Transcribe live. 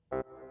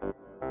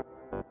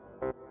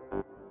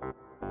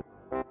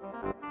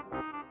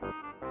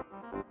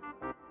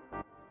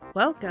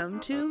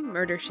Welcome to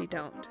Murder, She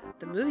Don't,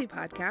 the movie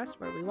podcast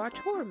where we watch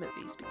horror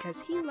movies because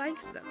he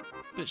likes them.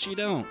 But she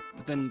don't.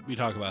 But then we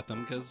talk about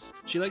them because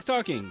she likes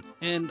talking.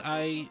 And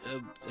I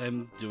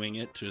am doing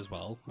it too as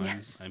well.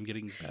 Yes. I'm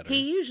getting better.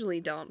 He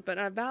usually don't, but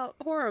about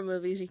horror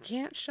movies, you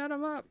can't shut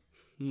him up.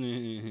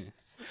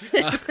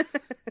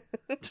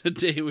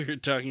 Today we are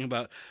talking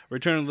about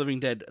Return of the Living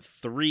Dead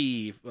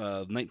 3,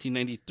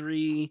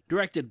 1993,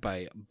 directed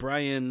by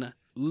Brian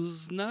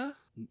Yuzna,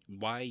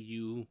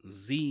 Y-U-Z-N-A,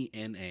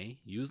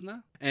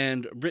 Yuzna,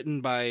 and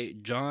written by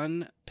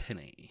John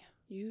Penney.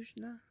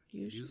 Yuzna?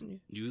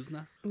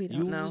 Yuzna? We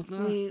don't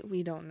know.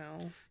 We don't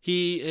know.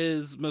 He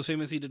is most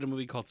famous. He did a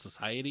movie called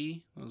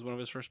Society. That was one of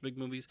his first big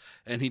movies,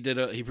 and he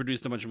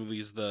produced a bunch of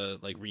movies, the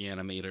like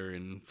Reanimator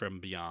and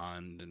From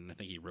Beyond, and I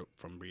think he wrote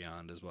From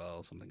Beyond as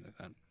well, something like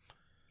that.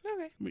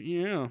 Okay. But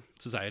yeah,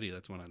 Society.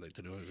 That's one I'd like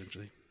to do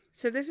eventually.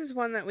 So this is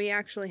one that we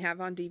actually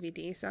have on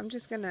DVD, so I'm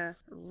just going to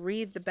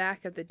read the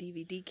back of the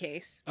DVD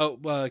case. Oh,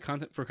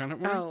 content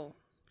warning? Oh.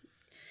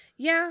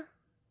 Yeah.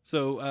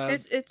 So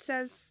it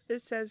says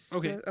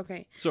okay.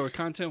 Okay. So a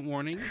content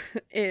warning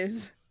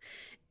is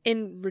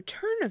in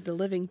Return of the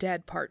Living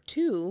Dead Part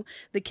 2,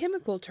 the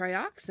chemical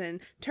trioxin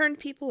turned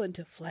people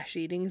into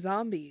flesh-eating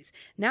zombies.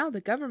 Now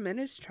the government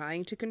is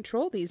trying to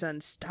control these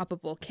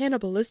unstoppable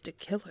cannibalistic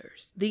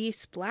killers. The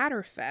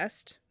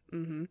Splatterfest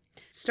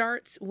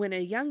starts when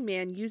a young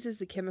man uses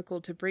the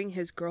chemical to bring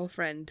his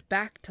girlfriend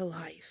back to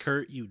life.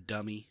 Kurt, you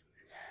dummy.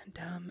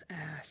 Dumb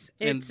ass.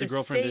 And the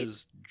girlfriend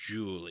is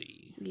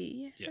Julie.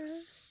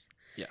 Yes.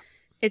 Yeah.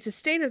 It's a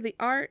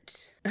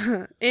state-of-the-art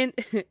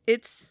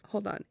It's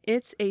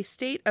a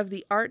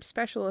state-of-the-art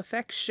special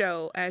effects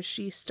show as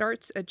she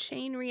starts a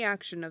chain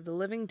reaction of the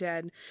living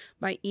dead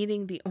by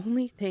eating the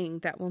only thing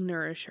that will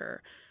nourish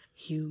her,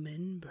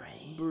 human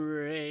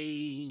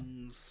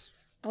brains.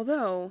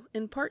 Although,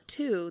 in part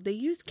 2, they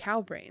use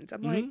cow brains.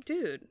 I'm like,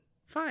 dude,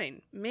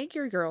 fine, make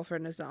your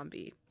girlfriend a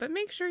zombie, but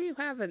make sure you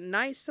have a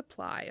nice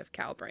supply of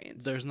cow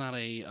brains. There's not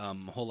a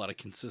whole lot of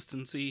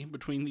consistency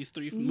between these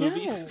three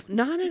movies.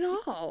 No, not at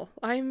all.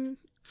 I'm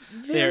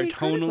very They are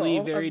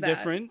tonally very of that.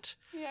 different.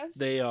 Yes.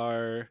 They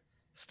are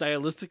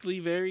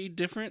stylistically very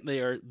different.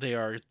 They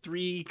are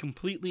three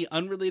completely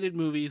unrelated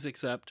movies,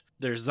 except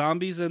there's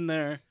zombies in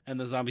there, and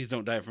the zombies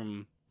don't die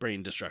from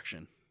brain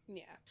destruction.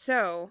 Yeah.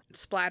 So,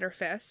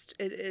 Splatterfest,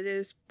 it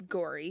is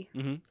gory.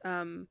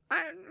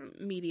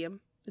 Mm-hmm. Medium.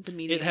 It's a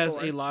medium. It has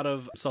gore. a lot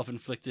of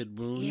self-inflicted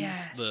wounds.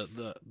 Yes.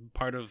 The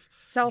part of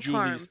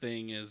Self-harm. Julie's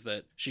thing is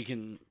that she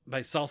can,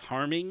 by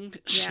self-harming,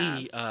 Yeah.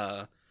 she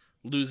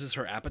loses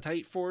her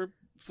appetite for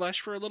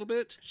flesh for a little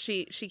bit.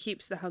 She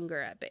keeps the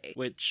hunger at bay.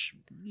 Which,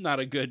 not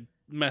a good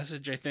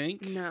message, I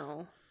think.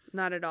 No,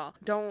 not at all.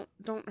 Don't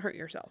hurt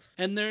yourself.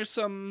 And there's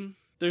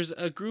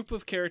a group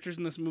of characters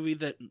in this movie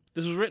that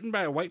this was written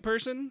by a white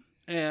person,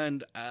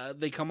 and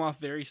they come off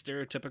very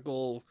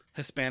stereotypical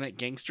Hispanic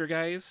gangster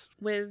guys.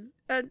 With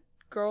a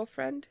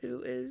girlfriend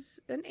who is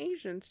an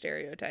Asian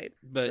stereotype.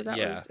 But so that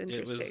yeah, was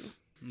interesting. it was.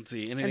 Let's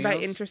see, anything And by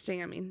else?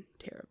 interesting, I mean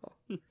terrible.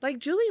 Like,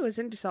 Julie was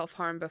into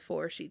self-harm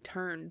before she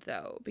turned,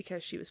 though,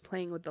 because she was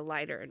playing with the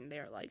lighter, and they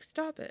were like,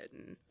 stop it,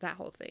 and that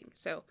whole thing.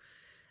 So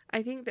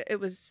I think that it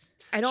was...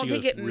 I don't She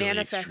think goes it really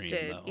manifested...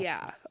 extreme, though.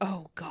 Yeah.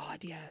 Oh, God,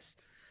 yes.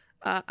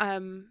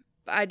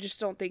 I just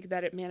don't think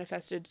that it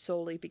manifested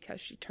solely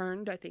because she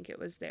turned. I think it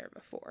was there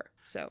before.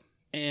 So...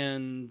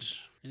 And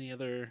any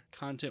other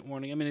content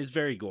warning? I mean, it's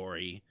very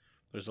gory.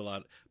 There's a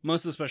lot.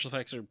 Most of the special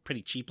effects are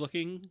pretty cheap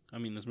looking. I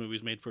mean, this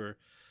movie's made for,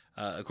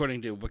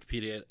 according to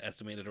Wikipedia,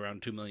 estimated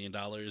around $2 million.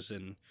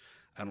 And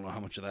I don't know how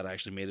much of that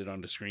actually made it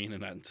onto screen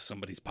and not into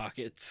somebody's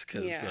pockets.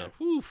 Because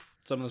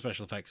some of the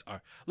special effects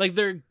are like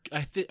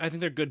I think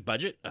they're good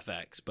budget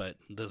effects, but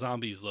the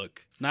zombies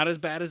look not as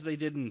bad as they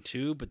did in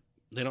 2, but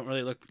they don't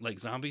really look like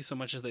zombies so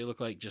much as they look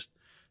like just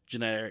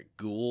generic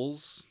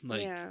ghouls.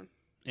 Like, yeah.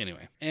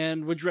 Anyway,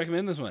 and would you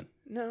recommend this one?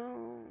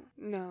 No.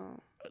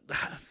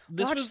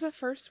 This Watch was the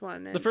first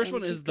one. the first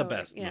one keep is the going.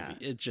 best Yeah.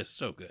 movie. It's just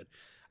so good.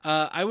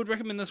 I would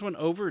recommend this one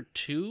over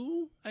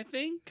 2, I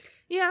think.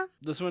 Yeah.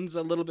 This one's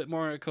a little bit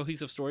more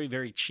cohesive story,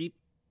 very cheap,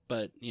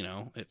 but,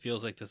 it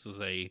feels like this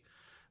is a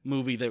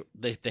movie that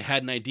they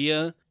had an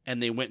idea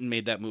and they went and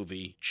made that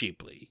movie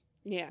cheaply.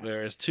 Yeah.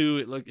 Whereas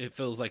 2, it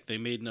feels like they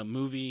made a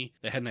movie,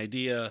 they had an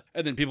idea,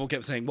 and then people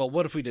kept saying, well,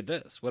 what if we did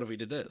this? What if we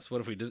did this? What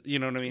if we did, you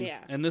know what I mean?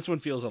 Yeah. And this one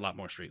feels a lot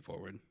more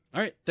straightforward.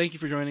 All right. Thank you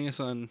for joining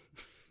us on...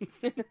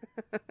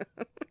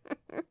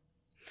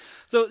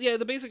 So, yeah,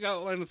 the basic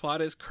outline of the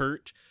plot is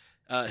Kurt,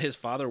 his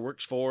father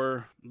works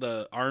for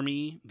the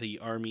army. The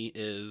army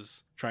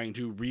is trying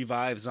to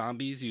revive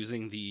zombies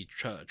using the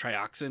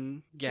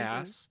trioxin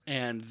gas.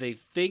 And they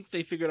think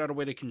they figured out a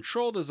way to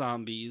control the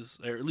zombies,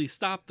 or at least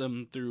stop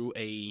them, through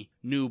a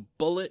new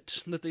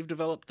bullet that they've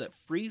developed that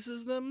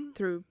freezes them.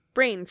 Through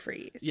brain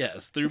freeze.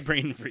 Yes, through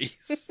brain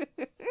freeze.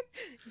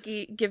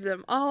 Give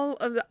them all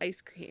of the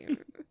ice cream.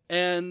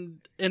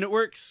 And it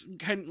works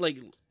kind of like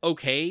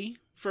okay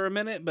for a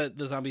minute, but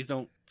the zombies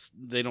don't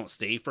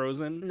stay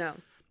frozen. No.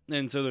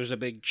 And so there's a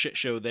big shit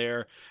show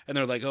there, and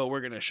they're like, oh,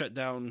 we're going to shut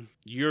down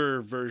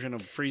your version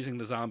of freezing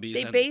the zombies.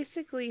 They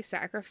basically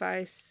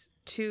sacrifice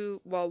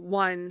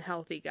one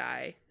healthy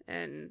guy,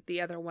 and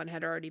the other one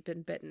had already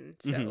been bitten.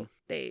 So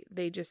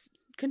they just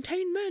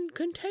containment,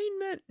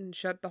 and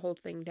shut the whole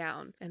thing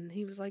down. And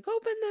he was like,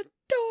 open the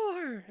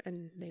door,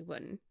 and they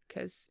wouldn't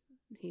because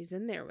he's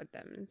in there with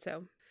them. And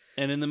so.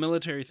 And in the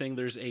military thing,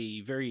 there's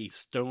a very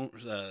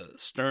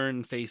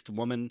stern-faced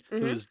woman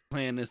whose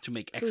plan is to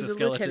make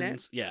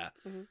exoskeletons. Yeah.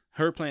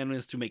 Her plan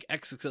is to make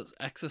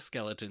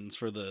exoskeletons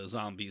for the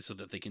zombies so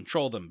that they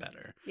control them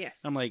better. Yes.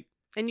 I'm like...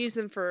 And use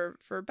them for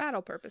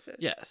battle purposes.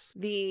 Yes.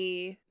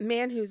 The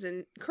man who's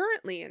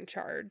currently in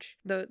charge,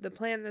 the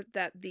plan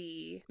that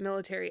the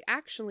military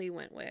actually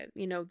went with,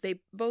 they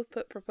both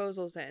put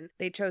proposals in.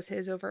 They chose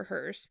his over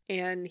hers.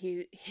 And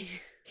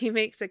he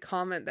makes a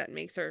comment that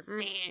makes her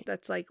meh.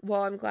 That's like,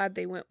 well, I'm glad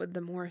they went with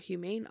the more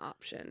humane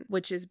option,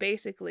 which is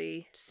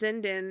basically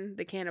send in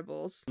the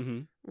cannibals,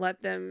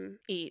 let them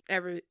eat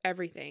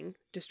everything,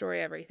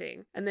 destroy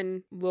everything, and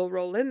then we'll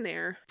roll in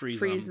there,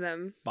 freeze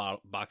them,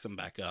 box them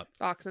back up,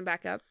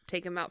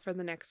 take them out for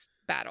the next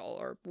battle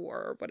or war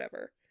or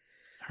whatever.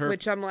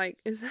 Which I'm like,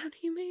 is that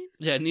humane?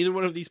 Yeah, neither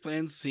one of these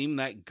plans seem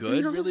that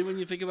good, really, when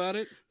you think about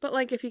it. But,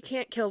 like, if you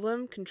can't kill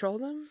them, control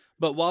them?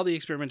 But while the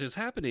experiment is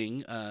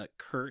happening,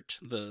 Kurt,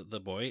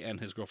 the boy,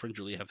 and his girlfriend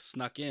Julie have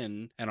snuck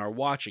in and are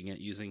watching it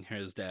using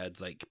his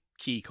dad's, like,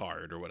 key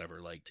card or whatever,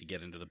 like, to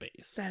get into the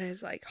base. That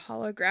is, like,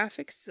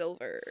 holographic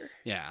silver.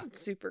 Yeah.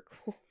 It's super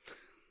cool.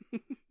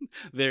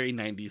 Very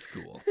 90s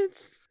cool.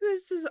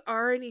 This is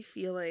already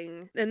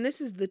feeling, and this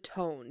is the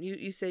tone.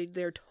 You say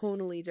they're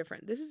tonally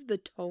different. This is the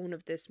tone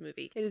of this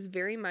movie. It is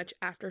very much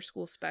after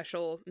school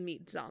special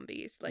meets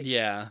zombies. Like,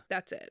 yeah,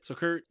 that's it. So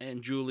Kurt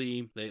and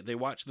Julie, they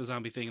watch the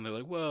zombie thing and they're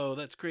like, whoa,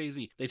 that's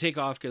crazy. They take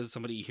off because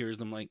somebody hears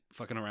them like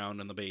fucking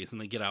around in the base,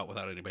 and they get out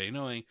without anybody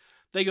knowing.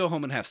 They go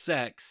home and have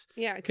sex.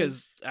 Yeah,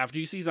 because after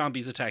you see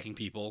zombies attacking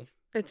people,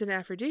 it's an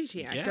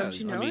aphrodisiac. Don't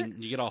you know it?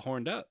 You get all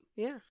horned up.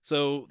 Yeah.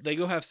 So they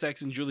go have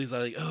sex, and Julie's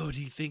like, oh, do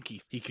you think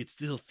he could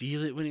still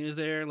feel it when he was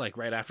there? Like,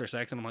 right after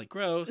sex? And I'm like,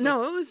 gross.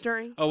 No, it was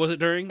during. Oh, was it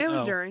during? It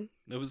was during.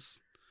 It was.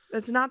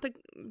 It's not the...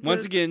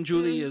 Once again,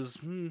 Julie is...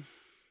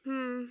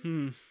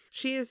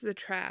 She is the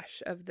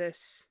trash of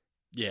this.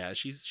 Yeah,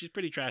 she's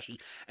pretty trashy.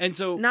 And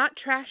so... Not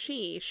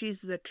trashy.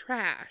 She's the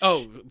trash.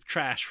 Oh,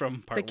 trash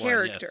from part one. The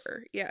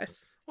character,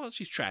 yes. Well,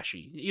 she's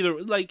trashy.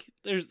 Either, like,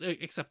 there's an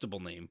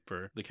acceptable name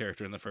for the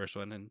character in the first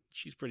one, and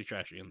she's pretty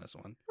trashy in this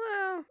one.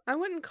 Well, I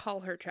wouldn't call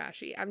her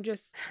trashy. I'm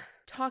just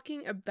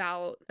talking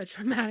about a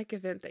traumatic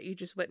event that you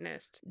just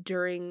witnessed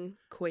during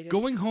coitus.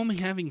 Going home and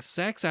having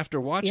sex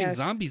after watching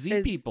zombies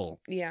eat people.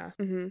 Yeah.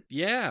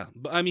 Yeah.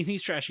 But, I mean,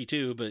 he's trashy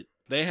too, but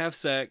they have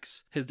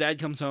sex. His dad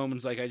comes home and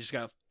is like, I just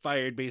got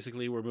fired,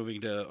 basically. We're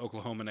moving to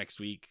Oklahoma next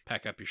week.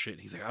 Pack up your shit.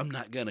 And he's like, I'm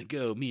not gonna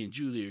go. Me and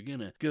Julie are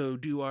gonna go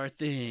do our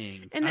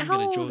thing. And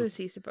how old is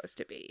he supposed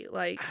to be?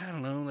 Like, I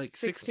don't know, like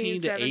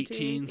 16 to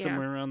 18,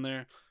 somewhere around there.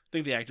 I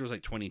think the actor was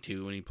like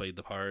 22 when he played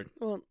the part.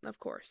 Well, of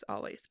course,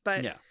 always.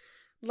 But yeah.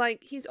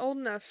 Like, he's old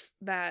enough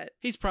that...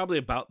 He's probably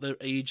about the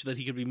age that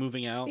he could be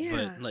moving out,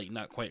 but, like,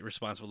 not quite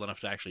responsible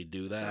enough to actually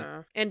do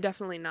that. And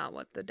definitely not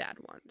what the dad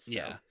wants. So.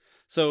 Yeah.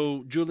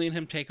 So Julie and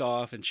him take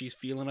off, and she's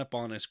feeling up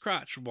on his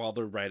crotch while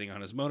they're riding on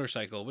his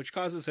motorcycle, which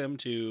causes him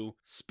to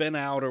spin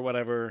out or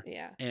whatever.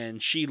 Yeah.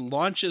 And she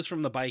launches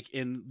from the bike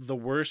in the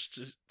worst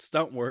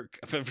stunt work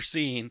I've ever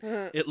seen.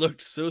 It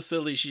looked so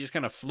silly. She just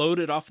kind of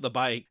floated off the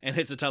bike and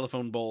hits a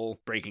telephone pole,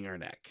 breaking her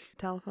neck.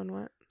 Telephone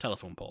what?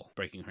 Telephone pole,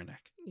 breaking her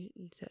neck. You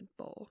said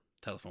bowl.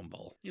 Telephone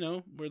bowl. You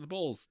know, where the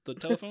bowls, the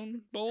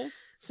telephone bowls.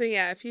 So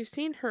yeah, if you've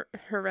seen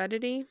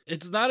Heredity,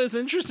 it's not as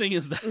interesting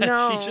as that.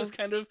 No. She just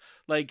kind of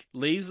like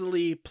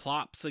lazily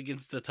plops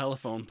against a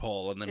telephone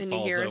pole and then falls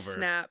over. And you hear a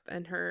snap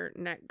and her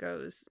neck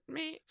goes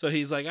meh. So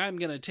he's like, I'm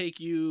going to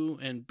take you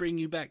and bring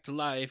you back to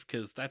life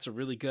because that's a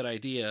really good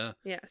idea.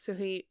 Yeah, so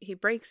he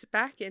breaks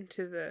back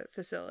into the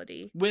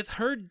facility. With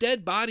her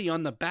dead body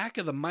on the back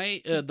of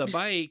the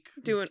bike.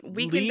 Doing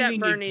Weekend at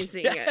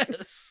Bernie's-ing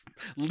it.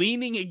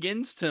 Leaning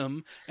against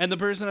him. And the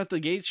person at the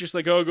gate's just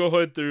like, oh, go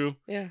ahead through.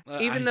 Yeah.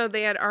 Even though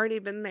they had already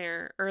been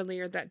there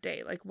earlier that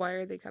day. Like, why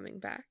are they coming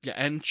back? Yeah,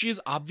 and she's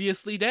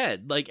obviously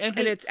dead. Like, and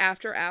it's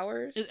after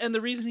hours. And the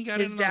reason he got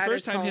in the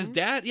first time, his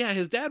dad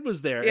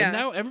was there. Yeah. And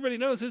now everybody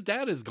knows his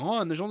dad is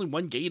gone. There's only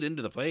one gate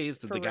into the place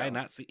that the guy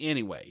not see.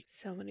 Anyway.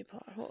 So many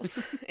plot holes.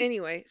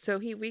 Anyway, so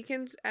he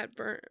Weekend at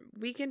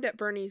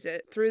Bernie's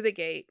it through the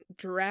gate,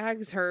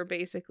 drags her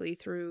basically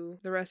through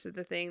the rest of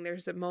the thing.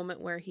 There's a moment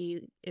where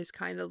he is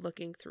kind of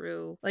looking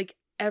through, like,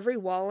 every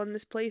wall in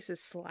this place is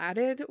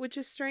slatted, which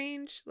is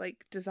strange.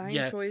 Like, design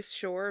choice,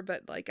 sure,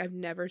 but, like, I've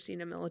never seen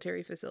a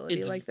military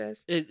facility like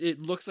this. It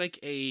looks like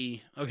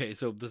okay,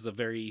 so this is a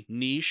very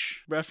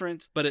niche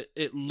reference, but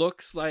it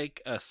looks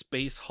like a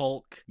Space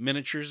Hulk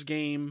miniatures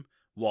game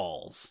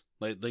walls.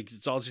 Like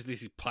it's all just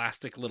these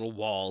plastic little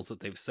walls that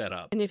they've set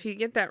up. And if you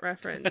get that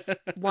reference,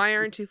 why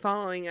aren't you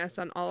following us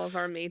on all of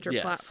our major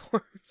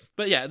platforms?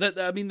 But yeah,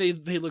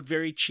 they look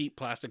very cheap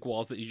plastic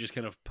walls that you just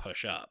kind of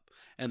push up.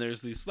 and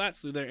there's these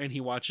slats through there, and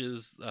he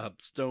watches a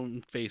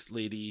stone-faced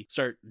lady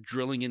start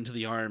drilling into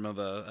the arm of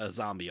a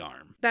zombie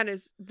arm. That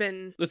has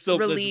been It's still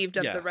relieved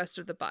of yeah. the rest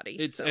of the body.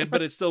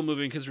 But it's still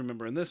moving, because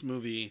remember, in this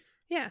movie,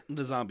 yeah,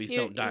 the zombies You-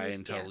 don't die you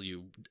just- until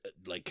you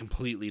like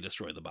completely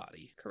destroy the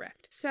body.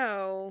 correct.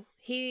 So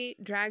he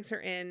drags her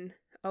in,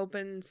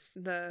 opens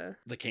The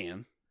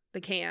can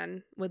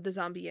with the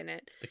zombie in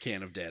it, the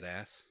can of dead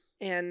ass.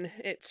 and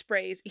it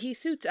sprays. He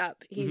suits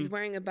up. He's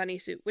wearing a bunny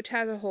suit, which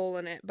has a hole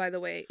in it, by the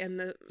way, and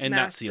the And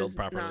not mask sealed does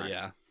properly, not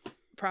yeah.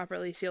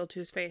 properly sealed to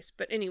his face.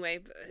 But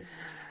anyway,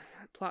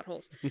 plot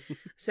holes.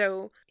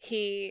 So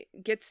he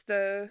gets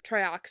the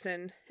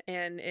trioxin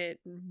and it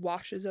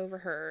washes over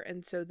her,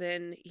 and so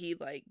then he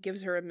like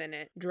gives her a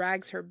minute,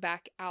 drags her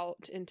back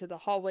out into the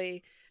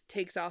hallway,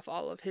 takes off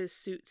all of his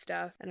suit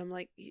stuff, and I'm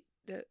like,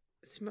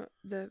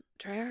 the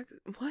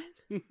trioxin, what?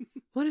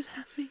 What is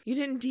happening? You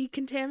didn't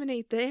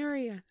decontaminate the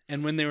area.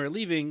 And when they were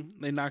leaving,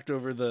 they knocked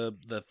over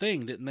the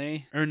thing, didn't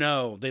they? Or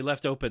no, they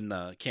left open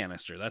the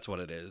canister. That's what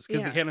it is.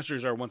 Because the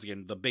canisters are, once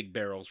again, the big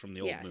barrels from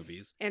the old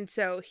movies. And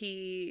so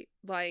he,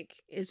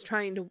 like, is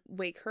trying to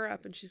wake her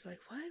up, and she's like,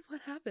 what?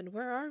 What happened?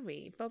 Where are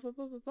we? Blah, blah,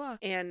 blah, blah, blah.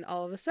 And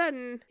all of a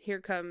sudden,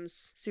 here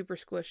comes super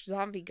squished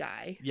zombie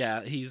guy.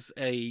 Yeah, he's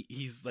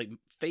like,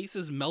 face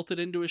is melted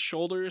into his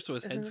shoulder, so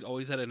his head's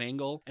always at an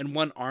angle. And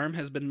one arm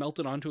has been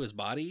melted onto his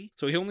body.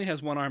 So he only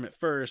has one arm at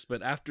first,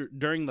 but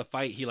during the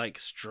fight, he, like,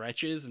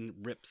 stretches and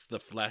rips the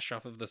flesh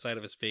off of the side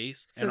of his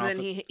face. So then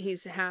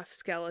he's half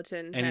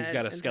skeleton. And he's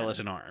got a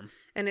skeleton arm.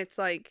 And it's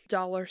like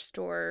dollar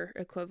store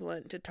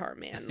equivalent to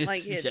Tarman.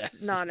 Like,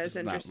 it's not as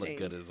interesting.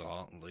 Not look good as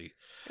all.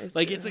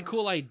 It's a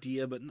cool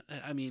idea, but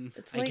I mean,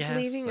 it's like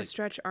leaving a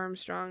Stretch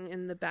Armstrong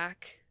in the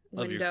back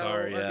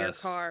window of your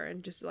car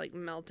and just like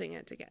melting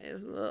it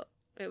together.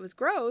 It was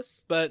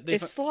gross. But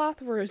if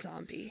Sloth were a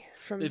zombie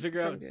they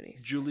figure out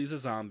Goonies. Julie's a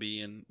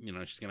zombie, and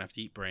she's gonna have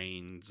to eat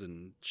brains,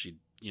 and she's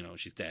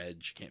dead.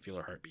 She can't feel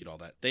her heartbeat, all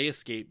that. They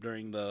escape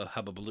during the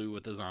hubbubaloo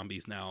with the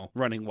zombies now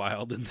running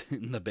wild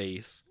in the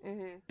base.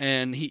 Mm-hmm.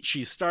 And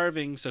she's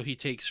starving, so he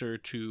takes her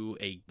to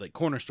a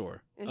corner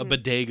store. A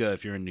bodega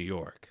if you're in New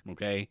York,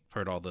 okay?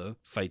 Heard all the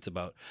fights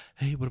about,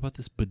 hey, what about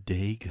this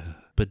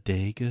bodega?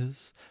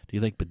 Bodegas? Do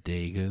you like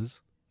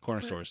bodegas?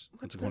 Corner stores.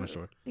 It's a corner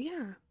store.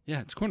 Yeah.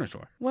 Yeah, it's a corner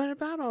store. What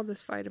about all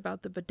this fight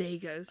about the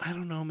bodegas? I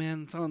don't know,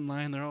 man. It's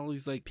online. There are all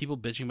these people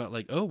bitching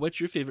about oh, what's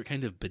your favorite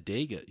kind of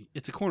bodega?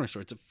 It's a corner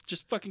store.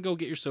 Just fucking go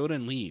get your soda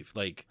and leave.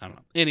 I don't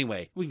know.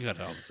 Anyway, we can cut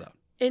all this out.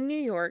 In New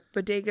York,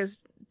 bodegas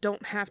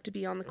don't have to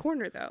be on the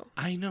corner, though.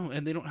 I know,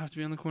 and they don't have to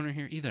be on the corner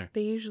here either.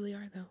 They usually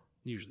are, though.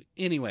 Usually.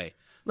 Anyway,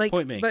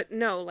 point made. But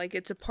no,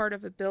 it's a part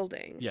of a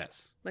building.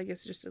 Yes.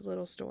 It's just a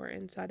little store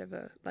inside of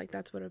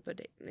that's what a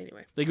bodega.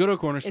 Anyway. They go to a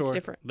corner store. It's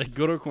different. They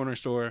go to a corner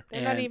store.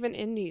 They're not even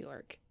in New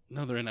York.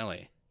 No, they're in LA.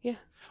 Yeah.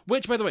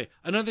 Which, by the way,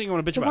 another thing I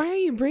want to bitch about. Why are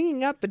you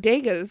bringing up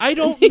bodegas? I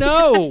don't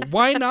know.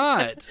 Why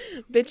not?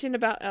 Bitching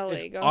about LA.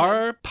 It's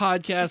our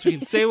podcast. We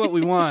can say what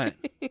we want.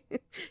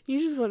 You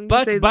just wanted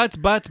to say butts.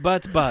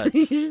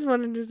 You just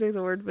wanted to say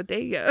the word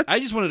bodega. I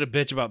just wanted to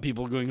bitch about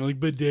people going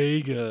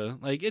bodega.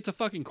 It's a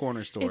fucking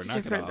corner store. It's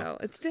different though.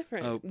 It's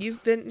different. Oh.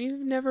 You've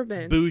never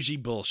been. Bougie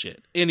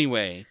bullshit.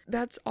 Anyway.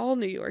 That's all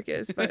New York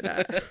is,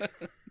 but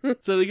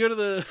so they go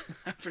to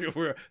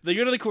they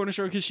go to the corner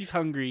store because she's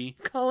hungry.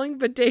 Calling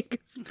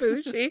bodegas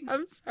bougie.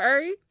 I'm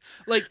sorry.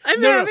 I'm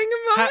having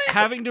a moment.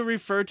 Having to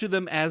refer to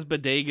them as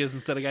bodegas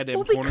instead of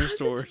goddamn corner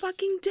stores. It's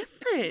fucking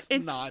different.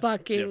 It's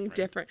fucking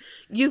different.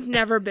 You've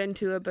never been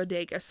to a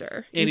bodega,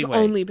 sir. Anyway, you've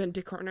only been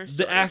to corner stores.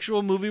 The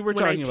actual movie we're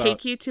talking about. When I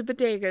take you to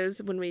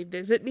bodegas, when we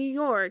visit New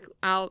York,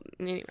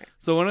 anyway.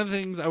 So one of the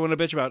things I want to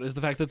bitch about is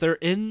the fact that they're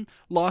in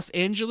Los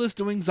Angeles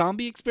doing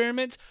zombie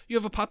experiments. You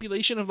have a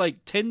population of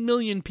 10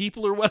 million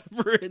people or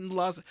whatever in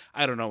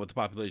I don't know what the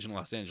population of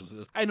Los Angeles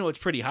is. I know it's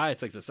pretty high.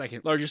 It's the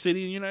second largest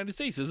city in the United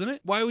States, isn't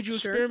it? Why would you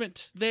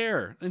experiment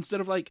there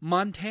instead of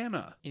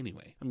Montana?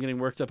 Anyway, I'm getting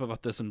worked up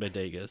about this in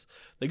bodegas.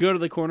 They go to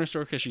the corner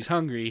store because she's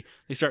hungry.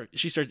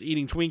 She starts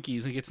eating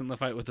Twinkies and gets in the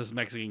fight with this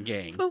Mexican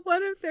gang. But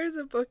what if there's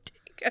a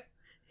bodega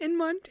in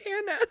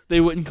Montana? They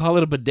wouldn't call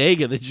it a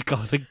bodega. They just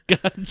call it a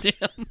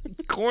goddamn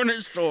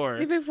corner store.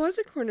 If it was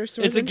a corner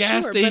store, it's a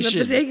gas station. But a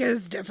bodega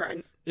is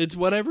different. It's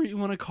whatever you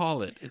want to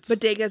call it.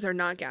 Bodegas are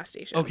not gas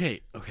stations.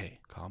 Okay.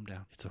 Calm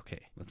down. It's okay.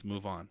 Let's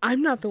move on.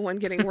 I'm not the one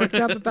getting worked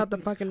up about the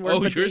fucking word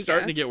bodega. You're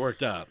starting to get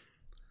worked up.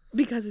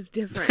 Because it's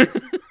different.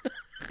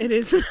 It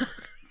is not.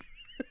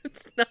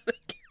 It's not a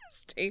gas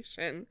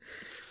station.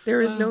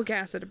 There is no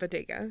gas at a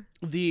bodega.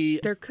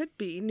 There could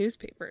be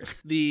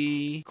newspapers.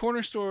 The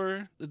corner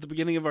store at the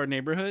beginning of our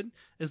neighborhood,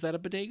 is that a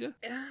bodega?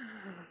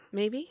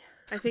 Maybe.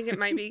 I think it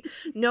might be.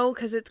 No,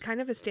 because it's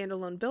kind of a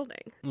standalone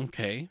building.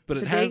 Okay.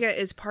 But bodega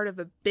is part of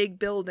a big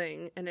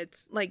building, and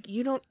it's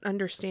you don't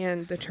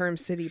understand the term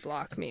city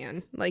block,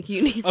 man.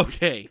 You need.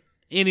 Okay.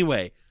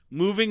 Anyway,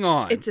 moving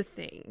on. It's a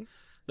thing.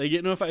 They get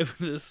into a fight with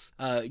this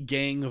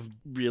gang of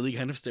really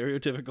kind of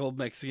stereotypical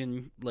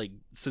Mexican,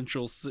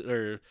 central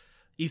or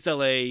East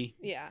LA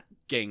Yeah.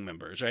 gang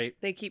members, right?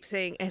 They keep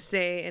saying "esse"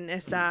 and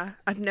 "essa."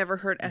 I've never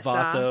heard "essa"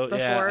 Vato, before,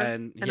 yeah,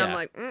 and yeah. I'm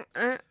like,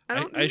 I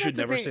don't. I think should that's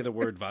a never thing. say the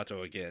word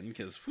Vato again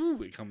because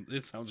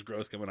it sounds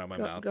gross coming out of my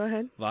mouth. Go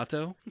ahead.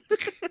 Vato.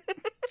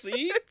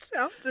 See? It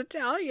sounds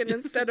Italian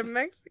instead of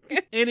Mexican.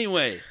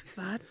 Anyway,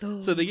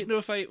 Vato. so they get into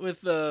a fight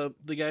with the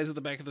guys at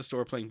the back of the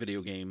store playing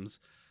video games.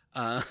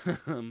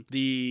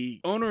 The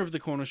owner of the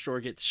corner store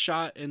gets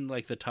shot in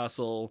like the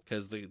tussle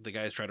because the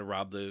guys try to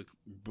rob the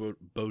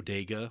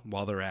bodega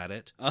while they're at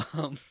it.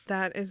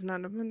 That is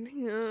not a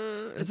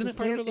bodega. Isn't it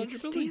part of a larger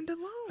it's building?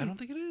 standalone. I don't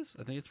think it is.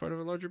 I think it's part of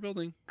a larger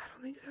building. I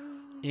don't think so.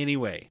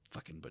 Anyway,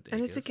 fucking bodegas.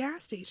 And it's a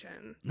gas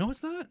station. No,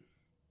 it's not.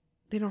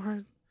 They don't have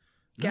No,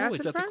 gas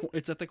it's in at front?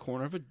 it's at the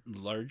corner of a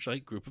large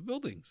like group of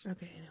buildings.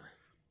 Okay, anyway.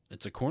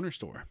 It's a corner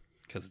store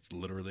because it's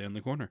literally on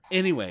the corner.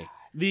 Anyway,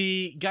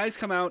 the guys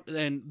come out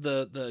and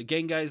the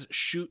gang guys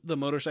shoot the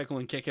motorcycle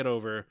and kick it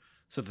over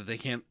so that they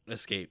can't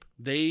escape.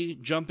 They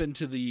jump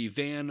into the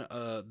van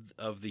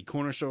of the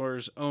corner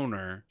store's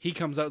owner. He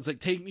comes out and's like,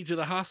 take me to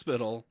the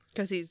hospital.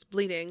 Because he's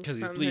bleeding. Because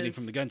he's bleeding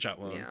from the gunshot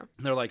wound. Yeah.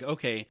 And they're like,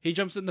 okay. He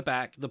jumps in the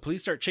back. The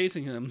police start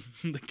chasing him.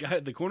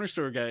 The corner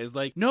store guy is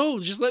like, no,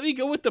 just let me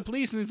go with the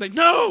police. And he's like,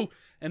 no.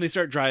 And they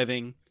start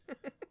driving.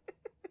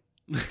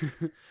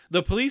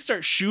 The police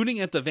start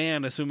shooting at the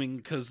van, assuming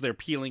because they're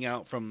peeling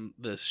out from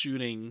the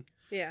shooting.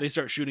 Yeah. They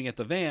start shooting at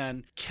the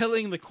van,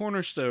 killing the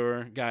corner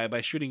store guy by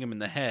shooting him in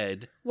the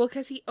head. Well,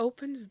 because he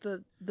opens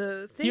the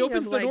thing. He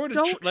opens of, the like, door to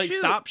don't shoot, don't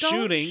stop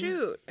shooting.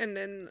 Shoot. And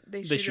then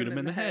they shoot him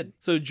in the head.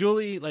 So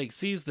Julie like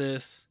sees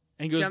this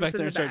and goes Jumps back in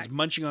there and the starts back.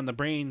 munching on the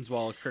brains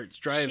while Kurt's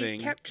driving.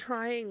 She kept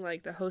trying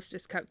like the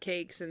Hostess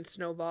cupcakes and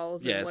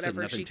snowballs Yes, and and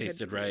whatever nothing she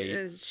tasted could. right.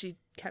 And she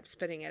kept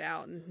spitting it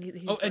out, and he's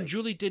Oh, and like,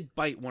 Julie did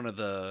bite one of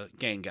the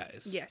gang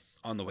guys. Yes.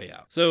 On the way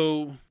out.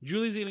 So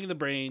Julie's eating the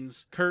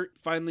brains. Kurt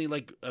finally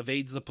like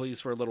evades the police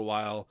for a little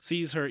while,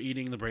 sees her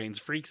eating the brains,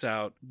 freaks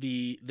out.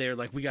 They're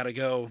like, we gotta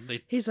go.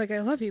 He's like,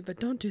 I love you, but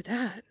don't do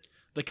that.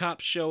 The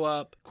cops show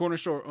up. Corner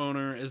store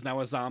owner is now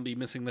a zombie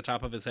missing the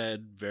top of his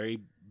head. Very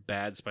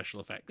bad special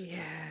effects. Yeah.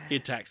 He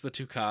attacks the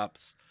two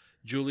cops.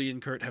 Julie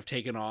and Kurt have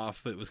taken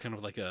off. It was kind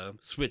of like a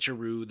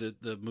switcheroo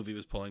that the movie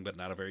was pulling, but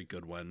not a very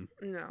good one.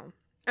 No.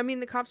 I mean,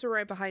 the cops were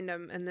right behind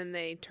them, and then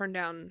they turned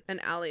down an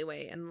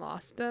alleyway and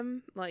lost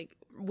them, like,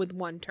 with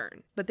one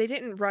turn. But they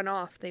didn't run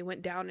off. They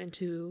went down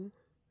into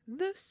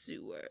the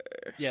sewer.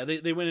 Yeah,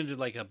 they went into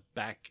like a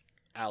back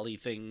alley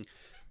thing,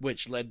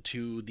 which led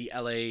to the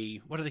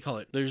LA, what do they call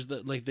it? There's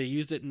they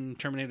used it in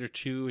Terminator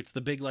 2. It's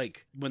the big,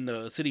 like, when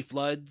the city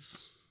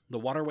floods, the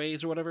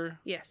waterways or whatever.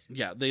 Yes.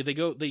 Yeah, they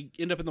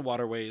end up in the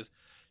waterways.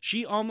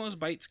 She almost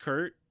bites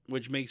Kurt,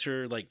 which makes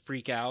her like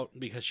freak out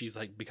because she's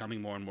like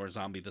becoming more and more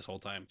zombie this whole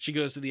time. She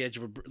goes to the edge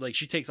of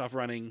she takes off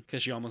running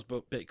because she almost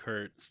bit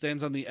Kurt,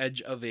 stands on the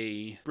edge of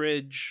a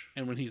bridge,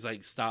 and when he's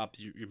like, stop,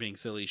 you're being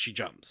silly, she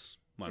jumps.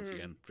 Once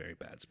again, very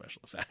bad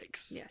special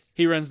effects. Yes.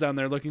 He runs down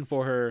there looking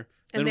for her.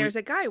 And there's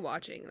a guy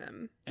watching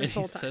them and this he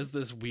whole time. says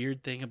this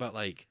weird thing about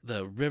like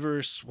the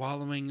river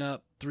swallowing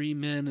up 3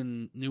 men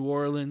in New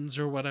Orleans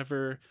or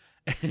whatever.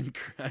 And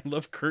I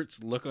love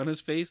Kurt's look on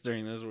his face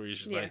during this where he's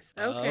just like,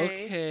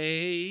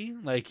 okay.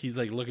 Like he's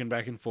like looking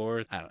back and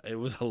forth. It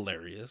was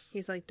hilarious.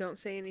 He's like, don't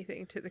say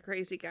anything to the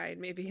crazy guy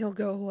and maybe he'll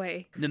go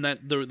away. And then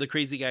the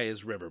crazy guy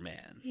is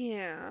Riverman.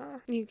 Yeah.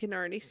 You can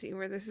already see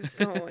where this is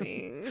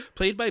going.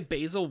 Played by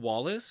Basil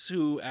Wallace,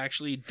 who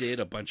actually did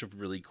a bunch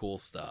of really cool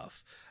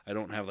stuff. I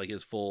don't have like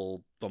his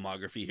full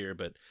filmography here,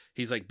 but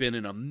he's like been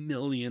in a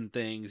million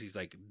things. He's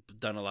like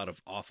done a lot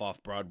of off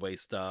Broadway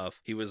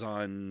stuff. He was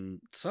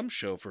on some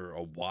show for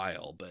a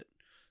while, but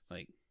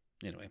like,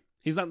 anyway,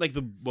 he's not like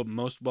the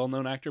most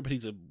well-known actor, but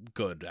he's a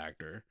good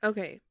actor.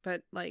 Okay,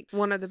 but like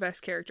one of the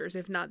best characters,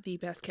 if not the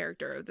best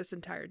character of this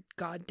entire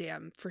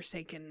goddamn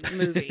Forsaken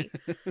movie.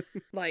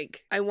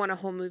 Like, I want a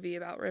whole movie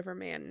about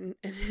Riverman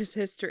and his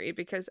history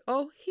because,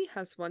 he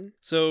has one.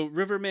 So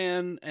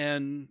Riverman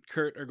and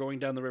Kurt are going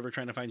down the river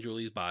trying to find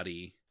Julie's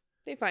body.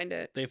 They find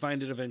it. They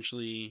find it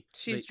eventually.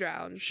 She's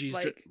drowned. She's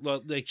like,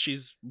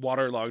 she's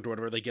waterlogged or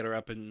whatever. They get her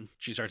up and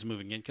she starts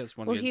moving again because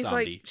once again, he's zombie.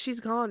 like, she's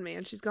gone,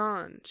 man. She's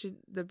gone.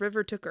 The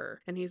river took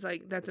her. And he's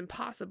like, that's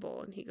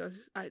impossible. And he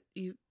goes,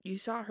 you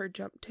saw her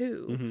jump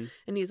too. Mm-hmm.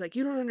 And he's like,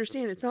 you don't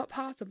understand. It's not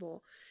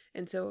possible.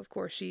 And so, of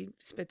course, she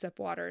spits up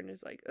water and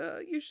is like,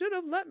 you should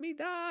have let me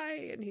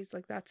die. And he's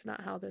like, that's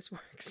not how this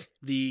works.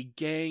 The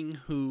gang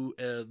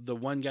the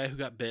one guy who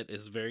got bit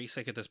is very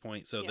sick at this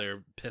point. So Yes.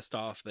 they're pissed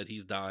off that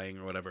he's dying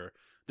or whatever.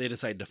 They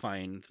decide to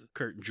find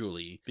Kurt and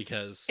Julie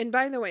because... And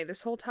by the way,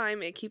 this whole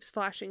time it keeps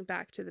flashing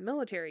back to the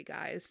military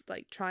guys,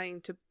 like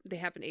they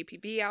have an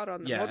APB out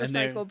on the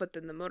motorcycle, but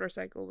then the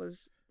motorcycle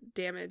was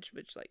damage,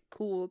 which like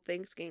cool,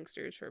 thanks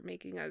gangsters for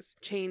making us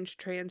change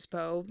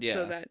transpo Yeah.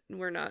 so that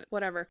we're not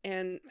whatever.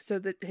 And so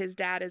that his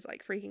dad is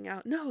like freaking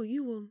out, no,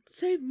 you will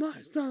save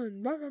my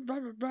son, blah, blah, blah,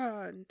 blah,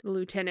 blah. And the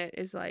lieutenant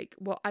is like,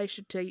 well, I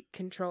should take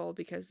control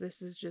because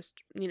this is just,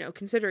 you know,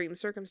 considering the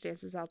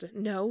circumstances,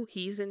 no,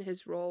 he's in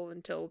his role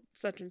until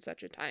such and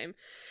such a time.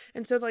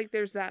 And so like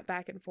there's that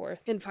back and forth.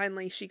 And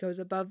finally she goes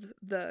above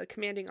the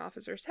commanding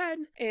officer's head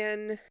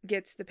and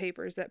gets the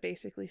papers that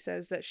basically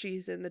says that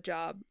she's in the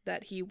job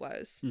that he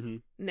was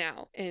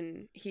now.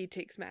 And he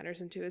takes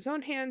matters into his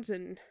own hands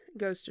and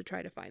goes to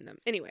try to find them.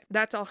 Anyway,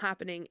 that's all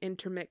happening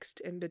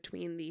intermixed in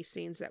between these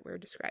scenes that we're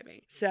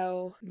describing.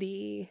 So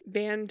the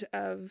band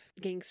of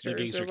gangsters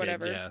gangster or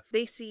whatever, kids, yeah.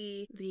 they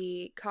see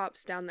the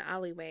cops down the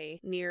alleyway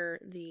near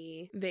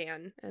the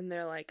van and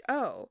they're like,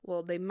 oh,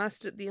 well,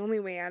 the only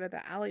way out of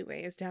the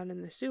alleyway is down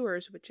in the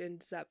sewers, which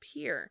ends up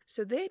here.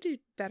 So they do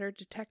better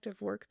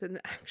detective work than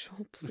the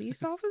actual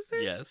police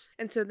officers. Yes.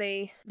 And so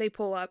they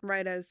pull up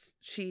right as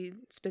she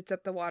spits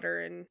up the water,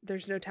 and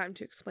there's no time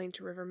to explain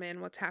to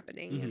Riverman what's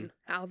happening and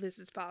how this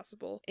is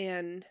possible.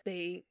 And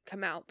they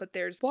come out, but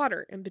there's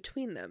water in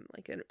between them,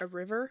 like a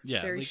river,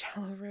 very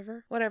shallow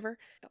river, whatever.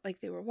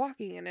 Like they were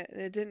walking in it,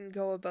 and it didn't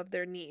go above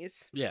their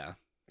knees. Yeah.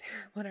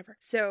 Whatever.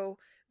 So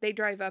they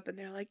drive up and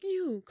they're like,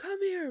 you come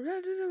here.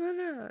 Blah, blah, blah,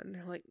 blah. And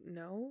they're like,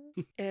 no.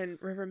 And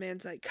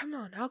Riverman's like, come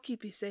on, I'll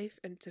keep you safe.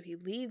 And so he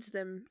leads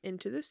them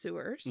into the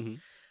sewers.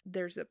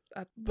 There's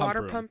a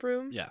water pump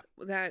room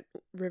that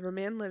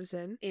Riverman lives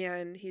in.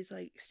 And he's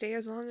like, stay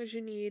as long as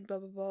you need, blah,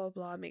 blah, blah,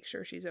 blah. Make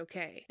sure she's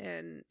okay.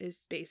 And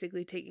is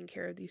basically taking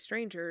care of these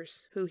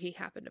strangers who he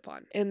happened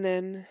upon. And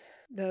then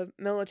the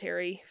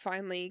military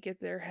finally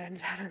get their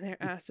heads out of their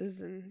asses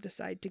and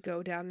decide to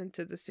go down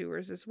into the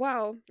sewers as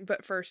well.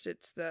 But first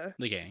it's the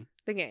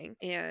gang.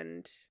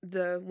 And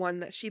the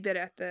one that she bit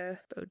at the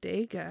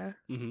bodega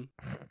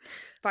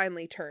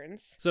finally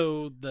turns.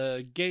 So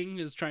the gang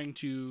is trying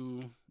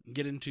to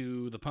get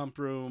into the pump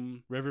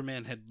room.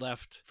 Riverman had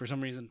left for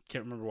some reason,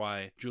 can't remember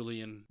why.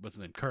 Julie and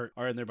Kurt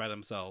are in there by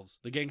themselves.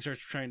 The gang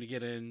starts trying to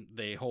get in.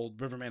 They hold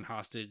Riverman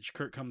hostage.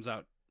 Kurt comes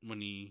out when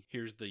he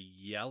hears the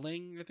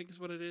yelling, I think is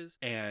what it is,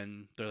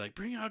 and they're like,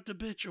 bring out the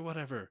bitch or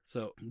whatever.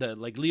 So the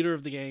leader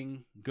of the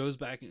gang goes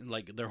back and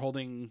they're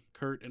holding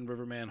Kurt and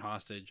Riverman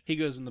hostage. He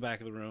goes in the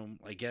back of the room,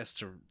 I guess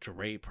to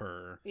rape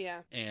her.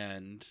 Yeah.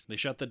 And they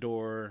shut the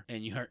door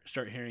and you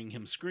start hearing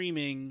him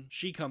screaming.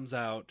 She comes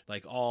out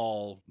like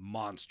all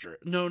monstrous.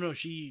 No,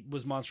 she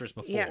was monstrous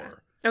before. Yeah.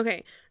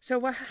 Okay, so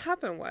what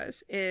happened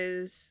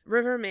is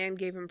Riverman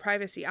gave him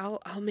privacy.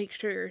 I'll make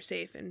sure you're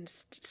safe, and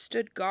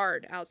stood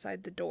guard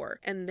outside the door.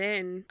 And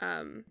then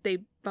they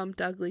bumped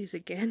uglies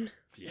again.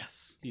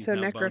 Yes. So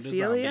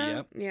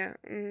necrophilia. Yeah.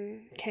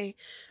 Okay.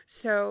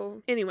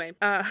 So anyway,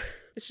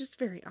 it's just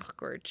very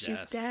awkward.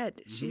 She's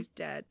dead. She's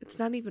dead. It's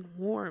not even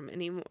warm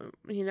anymore.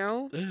 You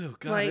know? Oh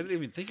God, I didn't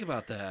even think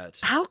about that.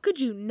 How could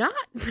you not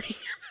think?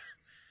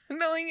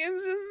 Like,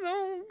 it's just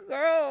so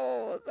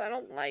gross. I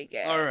don't like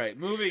it. All right,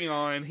 moving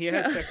on. He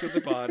has sex with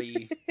the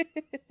body.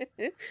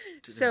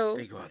 So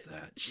think about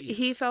that.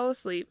 He fell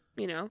asleep,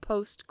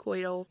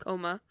 post-coital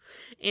coma,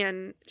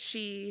 and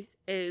she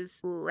is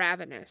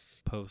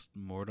ravenous.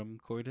 Post-mortem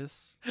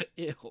coitus?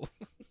 Ew.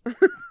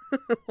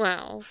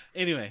 Wow.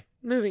 Anyway.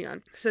 Moving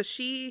on. So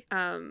she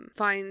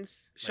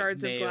finds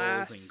shards of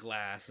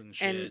glass and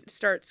shit. And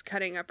starts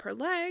cutting up her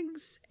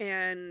legs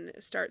and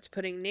starts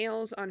putting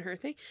nails on her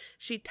thing.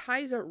 She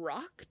ties a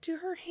rock to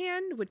her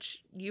hand,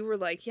 which you were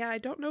like, yeah, I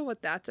don't know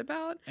what that's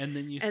about. And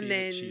then you see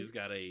that she's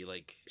got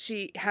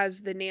she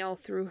has the nail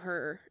through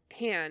her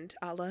hand,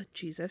 a la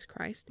Jesus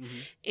Christ.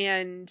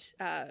 And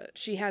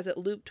she has it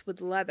looped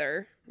with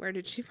leather. Where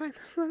did she find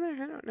this leather?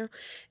 I don't know.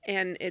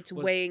 And it's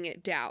weighing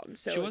it down.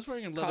 So she was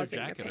wearing a leather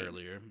jacket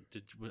earlier.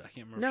 I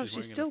can't remember. No,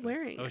 she's still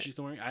wearing it. Oh, she's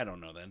still wearing it? I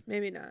don't know then.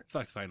 Maybe not.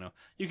 Fuck if I know.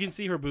 You can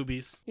see her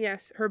boobies.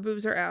 Yes, her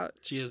boobs are out.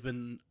 She has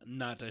been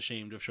not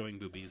ashamed of showing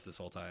boobies this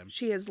whole time.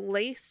 She has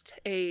laced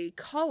a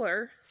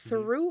collar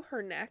through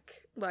her neck.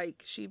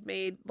 Like, she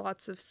made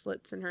lots of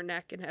slits in her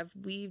neck and have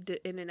weaved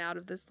it in and out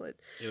of the slit.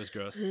 It was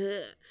gross.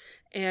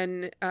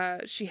 And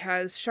she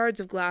has shards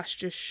of glass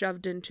just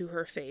shoved into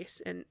her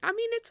face. And, I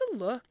mean, it's a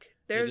look.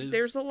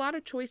 There's a lot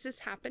of choices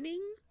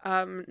happening.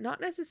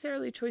 Not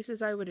necessarily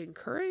choices I would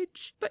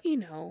encourage, but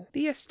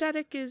the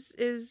aesthetic is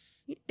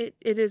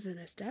an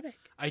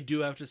aesthetic. I do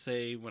have to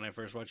say, when I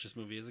first watched this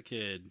movie as a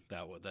kid,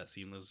 that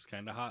scene was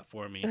kind of hot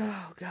for me.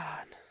 Oh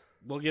God.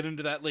 We'll get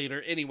into that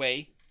later.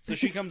 Anyway, so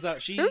she comes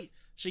out.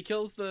 She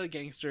kills the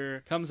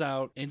gangster, comes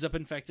out, ends up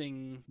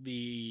infecting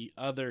the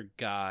other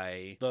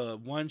guy. The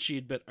one she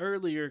had bit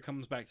earlier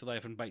comes back to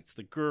life and bites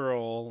the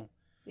girl.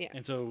 Yeah.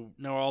 And so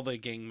now all the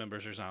gang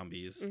members are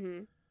zombies.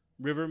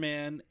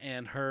 Riverman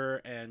and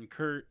her and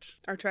Kurt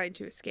are trying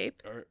to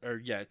escape.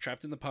 Are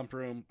trapped in the pump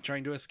room,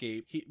 trying to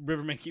escape.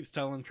 Riverman keeps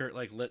telling Kurt,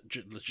 like, let's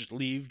just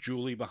leave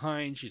Julie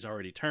behind. She's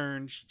already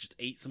turned. She just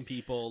ate some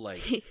people.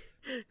 Like,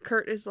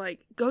 Kurt is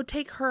like, go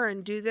take her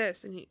and do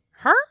this. And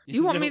her?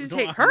 You want me to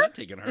take her? I'm not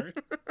taking her.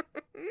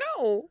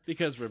 No.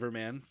 Because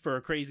Riverman, for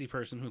a crazy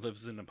person who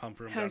lives in a pump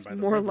room Has down by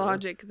the more river,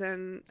 logic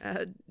than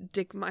a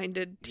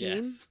dick-minded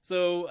teen. Yes.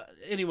 So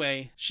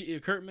anyway,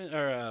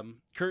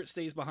 Kurt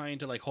stays behind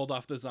to like hold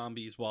off the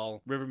zombies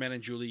while Riverman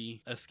and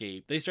Julie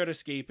escape. They start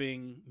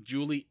escaping.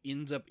 Julie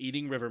ends up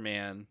eating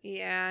Riverman.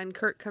 Yeah, and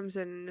Kurt comes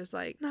in and is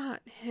like,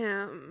 not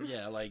him.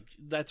 Yeah, like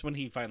that's when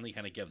he finally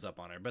kind of gives up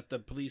on her. But the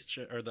police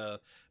or the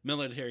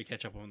military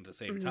catch up with him at the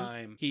same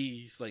time.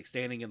 He's like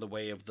standing in the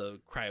way of the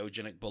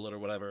cryogenic bullet or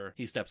whatever.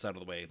 He steps out of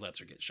the way, lets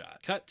her get shot.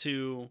 Cut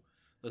to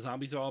the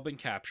zombies have all been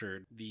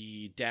captured.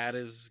 The dad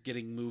is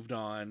getting moved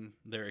on.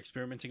 They're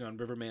experimenting on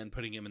Riverman,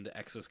 putting him in the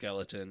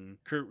exoskeleton.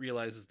 Kurt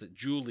realizes that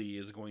Julie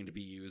is going to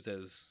be used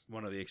as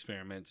one of the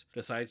experiments,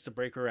 decides to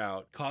break her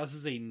out,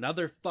 causes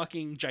another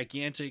fucking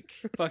gigantic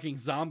fucking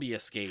zombie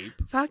escape.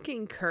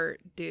 Fucking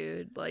Kurt,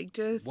 dude. Like,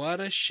 just...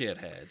 What a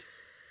shithead.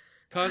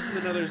 Causes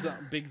another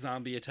big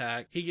zombie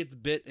attack. He gets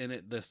bit in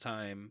it this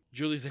time.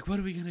 Julie's like, what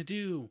are we going to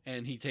do?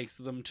 And he takes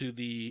them to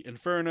the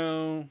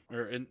inferno,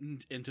 or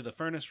into the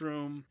furnace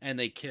room, and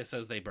they kiss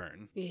as they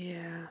burn.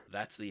 Yeah.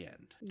 That's the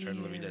end. Return of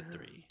the Living Dead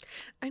 3.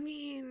 I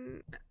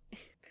mean...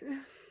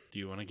 Do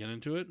you want to get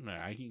into it? No,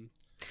 I can...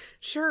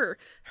 Sure.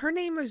 Her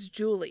name was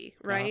Julie,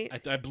 right?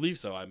 I believe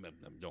so.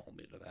 Don't hold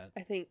me to that.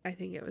 I think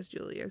it was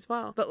Julie as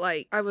well. But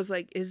like, I was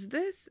like, is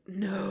this?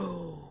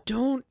 No.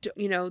 Don't,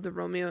 you know, the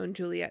Romeo and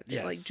Juliet,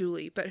 Yes. like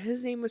Julie, but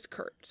his name was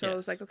Kurt. So I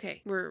was Yes. like,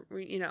 okay, we're,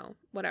 you know,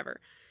 whatever.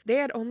 They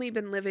had only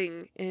been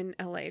living in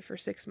LA for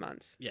 6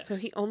 months. Yes. So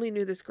he only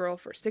knew this girl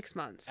for 6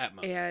 months. At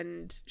most.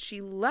 And she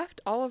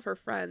left all of her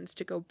friends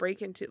to go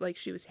break into, like,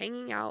 she was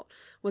hanging out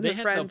with They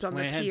her friends had on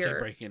the plan pier. to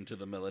break into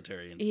the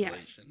military installation.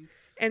 Yes.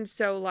 And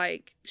so,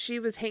 like, she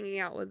was hanging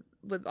out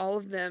with all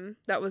of them.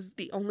 That was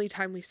the only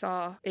time we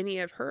saw any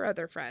of her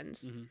other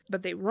friends. Mhm.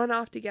 But they run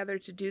off together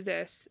to do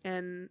this.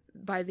 And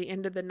by the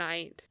end of the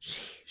night,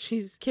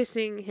 she's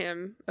kissing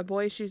him, a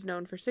boy she's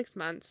known for 6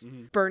 months,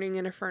 Mhm. burning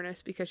in a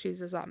furnace because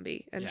she's a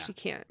zombie. And Yeah. she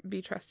can't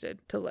be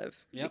trusted to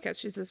live Yep. because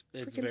she's this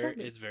freaking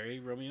zombie. It's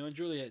very Romeo and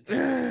Juliet.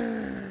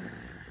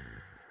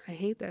 I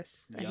hate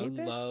this. I hate Young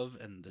this. love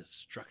and the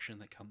destruction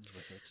that comes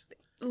with it.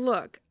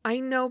 Look, I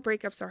know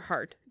breakups are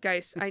hard,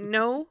 guys. I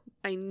know.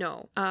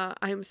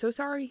 I'm so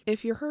sorry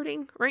if you're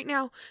hurting right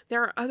now.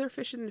 There are other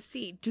fish in the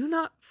sea. Do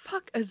not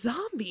fuck a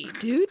zombie,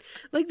 dude.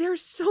 Like,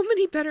 there's so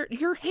many better.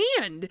 Your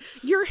hand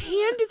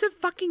is a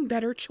fucking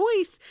better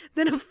choice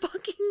than a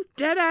fucking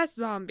dead ass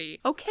zombie.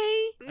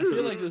 Okay. I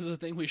feel like this is a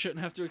thing we shouldn't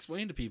have to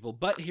explain to people,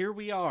 but here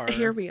we are.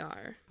 Here we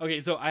are.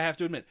 Okay, so I have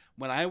to admit,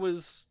 when I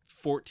was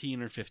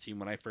 14 or 15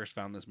 when I first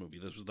found this movie,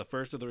 this was the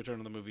first of the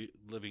Return of the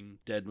Living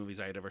Dead movies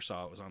I had ever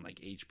saw. It was on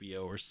like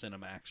HBO or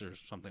Cinemax or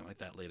something like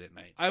that late at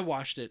night. I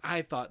watched it.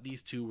 I thought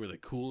these two were the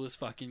coolest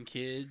fucking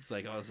kids.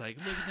 Like, I was like,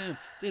 look at them.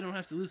 They don't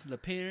have to listen to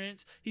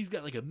parents. He's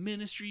got like a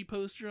ministry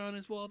poster on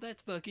his wall.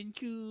 That's fucking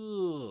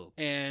cool.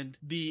 And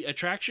the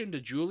attraction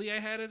to Julie I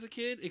had as a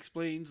kid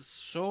explains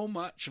so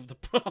much of the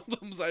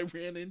problems I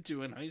ran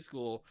into in high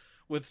school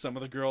with some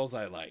of the girls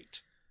I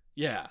liked.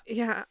 Yeah.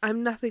 Yeah,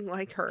 I'm nothing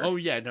like her. Oh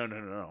yeah,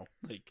 no.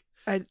 Like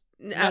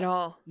at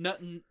all.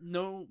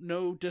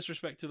 No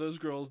disrespect to those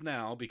girls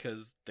now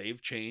because they've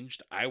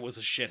changed. I was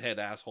a shithead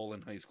asshole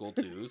in high school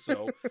too,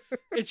 so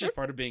it's just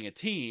part of being a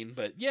teen.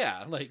 But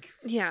yeah, like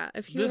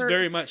if you this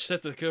very much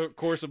set the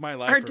course of my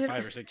life for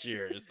 5 or 6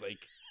 years. Like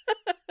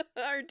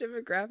our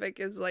demographic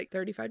is like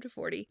 35 to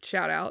 40.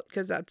 Shout out,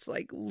 because that's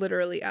like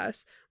literally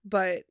us.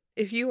 But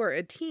if you are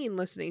a teen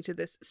listening to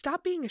this,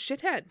 stop being a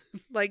shithead.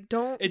 Like,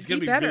 don't. it's gonna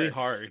be better. really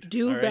hard.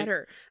 Do all right?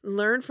 better.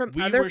 Learn from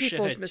We other were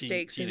people's shithead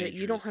mistakes so that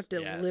you don't have to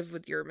teenagers, live yes.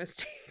 with your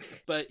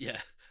mistakes. But yeah,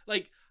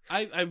 like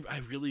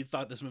I really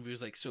thought this movie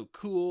was like so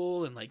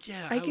cool and like,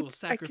 yeah, I will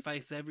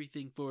sacrifice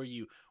everything for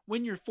you.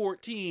 When you're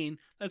 14,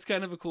 that's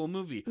kind of a cool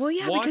movie. Well,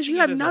 yeah, Watching because you it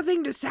have as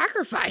nothing to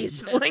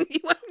sacrifice. Yes. Like,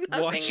 you have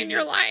nothing Watching in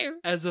your it life.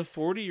 As a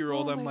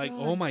 40-year-old, Oh I'm my like,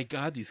 God. oh my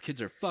God, these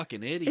kids are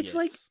fucking idiots. It's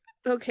like,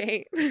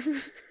 okay,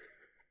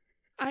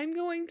 I'm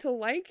going to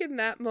liken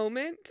that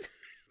moment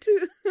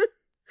to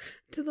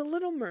The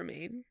Little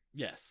Mermaid.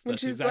 yes,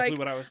 which that's is exactly like,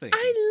 what I was thinking.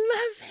 I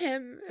love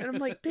him, and I'm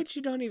like, bitch,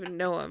 you don't even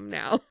know him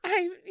now.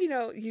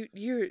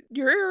 You're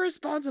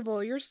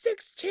irresponsible. You're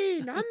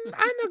 16. I'm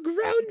a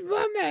grown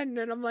woman,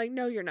 and I'm like,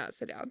 no, you're not.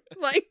 Sit down.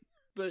 Like,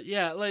 But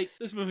yeah, like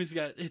this movie's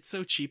it's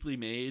so cheaply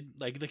made.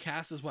 Like the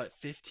cast is what,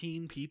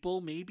 15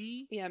 people,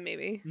 maybe? yeah,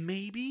 maybe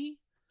Maybe?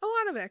 a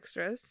lot of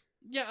extras.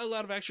 Yeah, a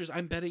lot of extras.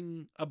 I'm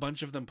betting a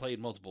bunch of them played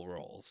multiple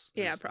roles.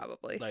 Yeah, It's-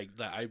 probably. Like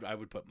that, I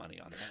would put money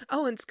on that.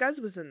 Oh, and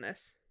Scuzz was in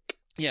this.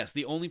 Yes,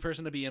 the only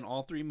person to be in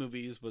all 3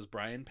 movies was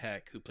Brian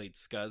Peck, who played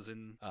Scuzz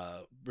in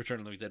Return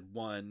of the Living Dead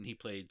 1. He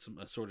played some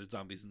assorted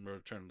zombies in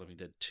Return of the Living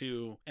Dead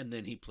 2. And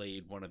then he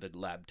played one of the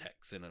lab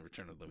techs in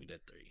Return of the Living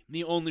Dead 3.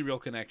 The only real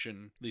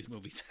connection these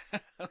movies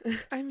have.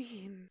 I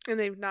mean, and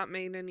they've not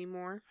made any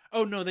more.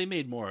 Oh, no, they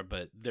made more,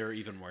 but they're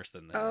even worse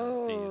than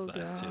Oh, these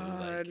last 2.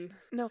 God. Like,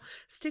 No,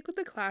 stick with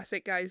the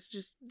classic, guys.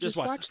 Just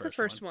watch watch the the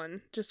first first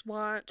one. Just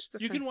watch the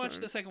you can first watch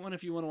one. the second one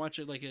if you want to watch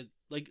it like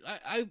Like,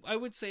 I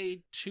would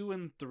say 2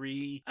 and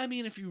 3. I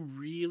mean, if you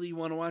really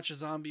want to watch a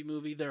zombie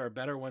movie, there are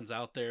better ones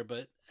out there,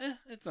 but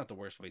it's not the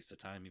worst waste of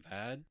time you've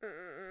had.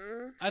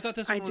 I thought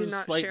this I one do was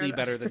not slightly share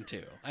better this. than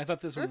 2. I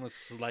thought this one was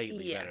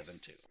slightly better than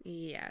 2.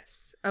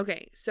 Yes.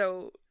 Okay,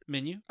 so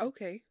Menu?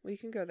 okay, we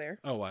can go there.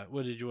 Oh,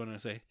 what did you want to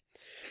say?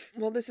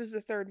 Well, this is the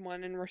third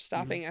one, and we're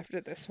stopping after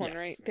this one, Yes.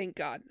 right? Thank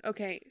God.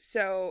 Okay,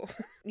 so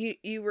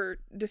you were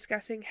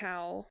discussing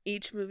how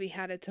each movie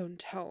had its own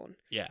tone.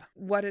 Yeah.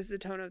 What is the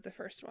tone of the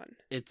first one?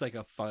 It's like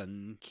a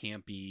fun,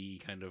 campy,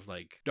 kind of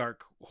like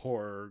dark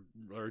horror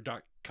or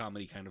dark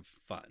comedy kind of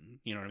fun.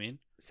 You know what I mean?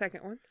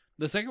 Second one?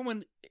 The second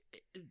one,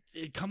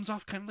 it comes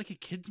off kind of like a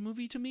kid's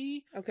movie to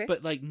me, Okay.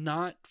 but like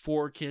not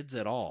for kids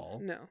at all.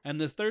 No. And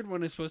this third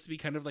one is supposed to be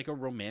kind of like a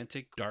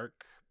romantic,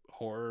 dark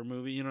horror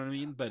movie, you know what I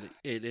mean? But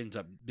it ends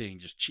up being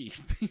just cheap.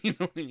 You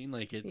know what I mean?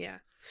 Like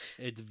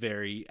it's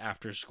very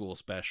after school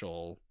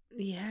special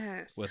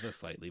Yes. with a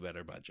slightly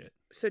better budget.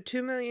 So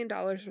 $2 million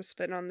was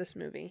spent on this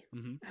movie.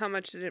 Mm-hmm. How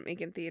much did it make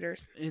in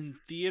theaters? In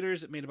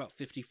theaters, it made about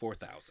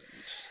 54,000.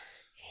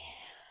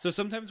 So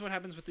sometimes what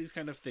happens with these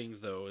kind of things,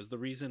 though, is the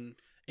reason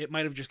it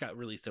might have just got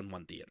released in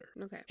one theater.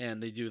 Okay.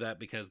 And they do that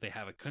because they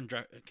have a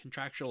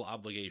contractual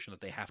obligation that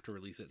they have to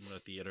release it in the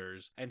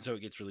theaters. And so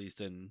it gets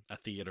released in a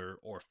theater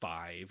or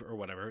 5 or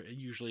whatever,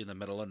 usually in the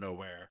middle of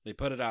nowhere. They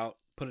put it out,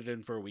 put it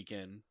in for a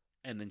weekend,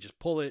 and then just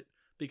pull it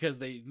because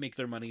they make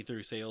their money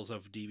through sales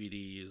of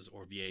DVDs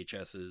or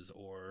VHSs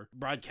or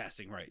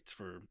broadcasting rights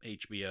for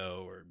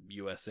HBO or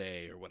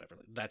USA or whatever.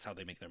 That's how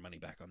they make their money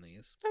back on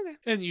these. Okay.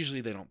 And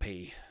usually they don't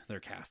pay their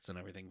casts and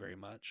everything very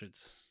much.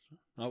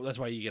 That's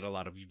why you get a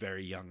lot of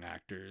very young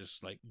actors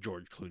like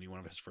George Clooney. One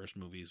of his first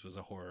movies was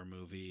a horror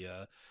movie.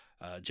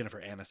 Jennifer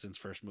Aniston's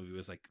first movie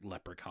was like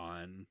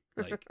Leprechaun.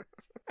 Like,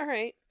 All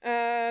right.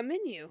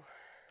 Menu.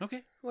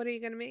 okay. What are you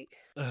going to make?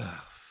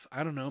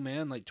 I don't know,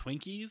 man. Like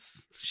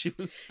Twinkies. She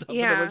was stuffing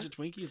Yeah. a bunch of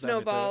Twinkies.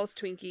 Snowballs,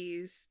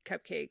 Twinkies,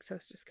 cupcakes,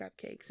 Hostess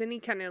cupcakes, any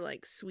kind of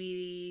like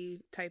sweetie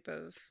type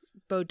of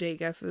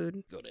bodega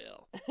food. Go to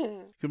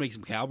hell. Could make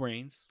some cow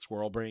brains,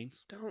 squirrel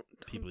brains. Don't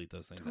People eat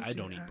those things. don't I do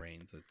don't eat that.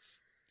 brains. It's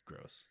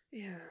gross.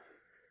 Yeah.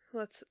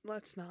 Let's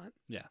not.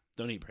 Yeah,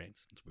 don't eat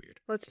brains. It's weird.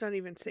 Let's not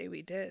even say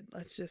we did.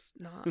 Let's just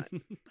not.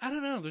 I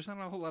don't know. There's not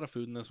a whole lot of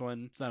food in this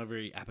one. It's not a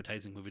very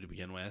appetizing movie to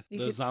begin with. You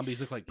Those could-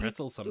 zombies look like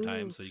pretzels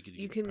sometimes, ooh, so you could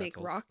You eat can make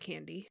pretzels. rock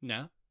candy,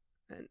 No,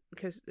 and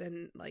because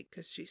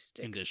she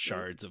sticks into to-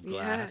 shards of Yes,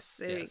 glass.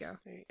 there Yes. you go.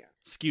 There you go.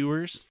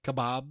 Skewers,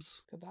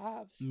 kebabs,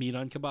 Kebabs. meat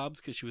on kebabs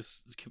because she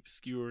was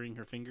skewering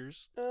her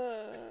fingers.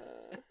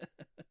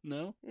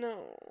 No,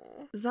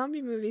 No.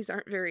 Zombie movies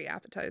aren't very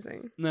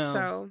appetizing. No.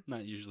 So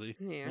not usually.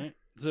 yeah, Right.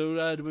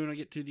 So do we want to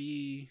get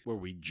to where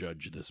we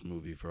judge this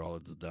movie for all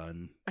it's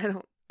done? I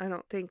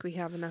don't think we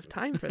have enough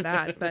time for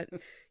that. But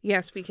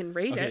yes, we can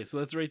rate Okay, it. so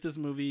let's rate this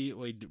movie.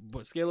 Wait,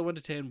 what scale of 1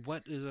 to 10?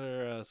 What is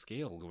our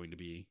scale going to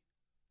be?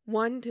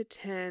 1 to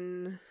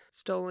 10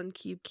 stolen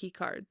cube key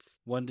cards.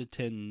 1 to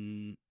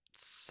 10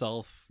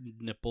 self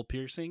nipple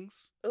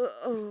piercings.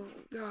 Oh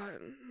God.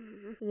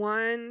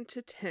 1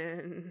 to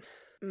 10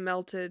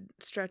 melted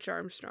Stretch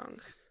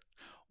Armstrongs.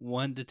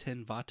 1 to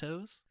 10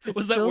 vatos. It's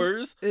Was that still-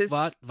 words? it's-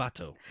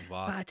 Vato.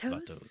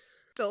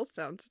 Vatos? Still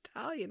sounds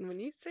Italian when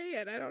you say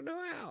it. I don't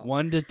know how.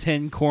 1 to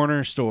 10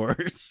 corner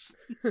stores.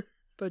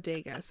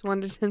 Bodegas.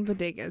 1 to 10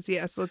 bodegas.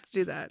 Yes, let's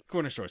do that.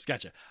 Corner stores.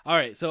 Gotcha. All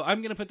right. So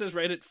I'm going to put this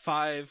right at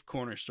 5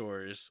 corner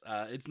stores.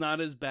 It's not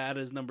as bad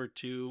as number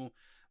 2.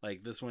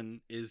 Like this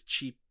one is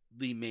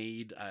cheaply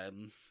made.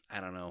 I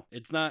don't know.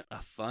 It's not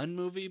a fun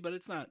movie, but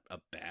it's not a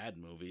bad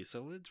movie.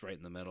 So it's right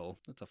in the middle.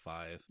 It's a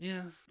 5.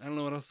 Yeah. I don't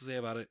know what else to say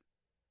about it.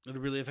 It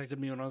really affected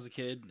me when I was a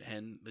kid,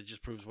 and it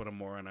just proves what a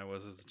moron I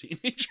was as a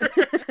teenager.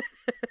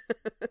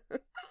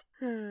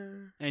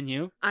 And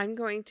you? I'm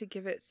going to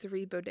give it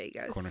 3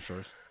 bodegas. Corner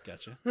stores.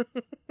 Gotcha.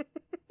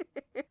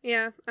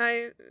 Yeah,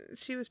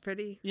 she was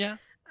pretty. Yeah.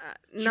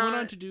 She Not went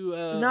on to do...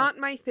 not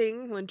my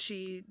thing when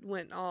she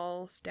went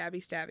all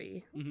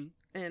stabby mhm.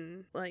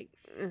 and like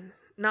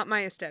not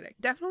my aesthetic.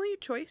 Definitely a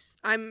choice.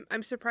 I'm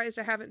surprised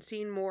I haven't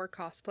seen more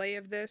cosplay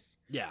of this.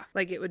 Yeah.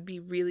 Like it would be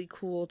really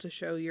cool to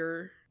show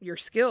your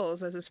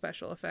skills as a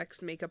special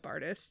effects makeup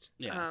artist.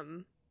 Yeah.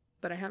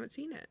 But I haven't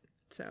seen it.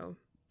 So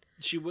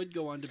She would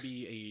go on to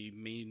be a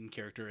main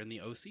character in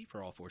the OC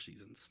for all 4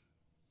 seasons.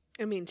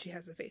 I mean, she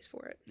has a face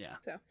for it. Yeah.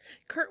 So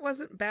Kurt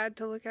wasn't bad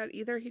to look at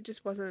either. He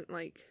just wasn't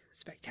like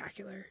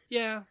spectacular.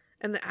 Yeah.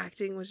 And the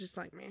acting was just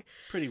like meh.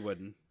 Pretty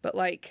wooden. But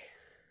like,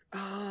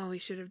 oh, we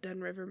should have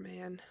done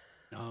Riverman.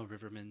 Oh,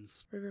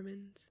 Rivermans.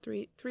 Rivermans.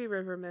 Three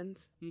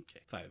Rivermans. Okay.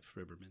 5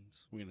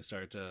 Rivermans. We're going to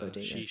start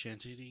Bodegas. She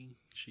Shanty.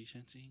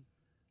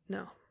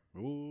 No.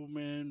 Oh,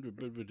 man.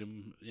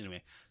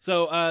 Anyway.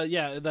 So,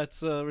 yeah,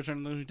 that's Return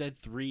of the Living Dead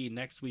 3.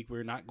 Next week,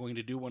 we're not going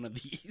to do one of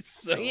these.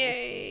 So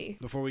Yay.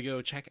 before we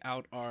go, check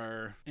out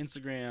our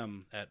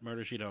Instagram at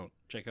Murder She Don't.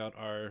 Check out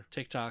our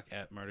TikTok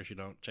at Murder She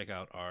Don't. Check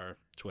out our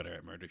Twitter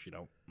at Murder She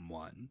Don't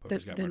 1.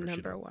 The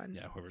number one.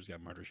 Yeah, whoever's got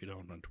Murder She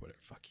Don't on Twitter.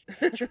 Fuck you. I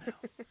hate you now.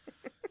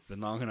 It's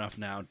been long enough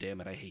now. Damn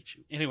it, I hate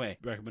you. Anyway,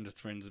 recommend us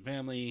to friends and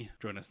family.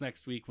 Join us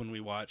next week when we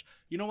watch.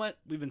 You know what?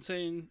 We've been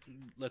saying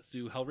let's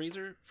do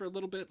Hellraiser for a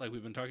little bit. Like,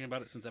 we've been talking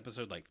about it since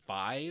episode,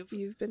 5.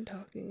 You've been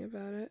talking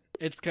about it.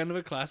 It's kind of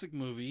a classic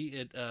movie.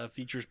 It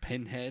features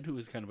Pinhead, who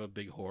is kind of a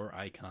big horror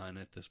icon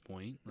at this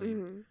point. Like,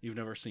 you've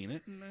never seen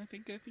it, and I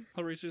think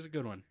Hellraiser's a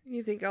good one.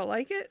 You think I'll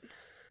like it?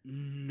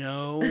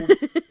 No.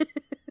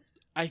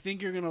 I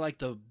think you're gonna like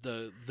the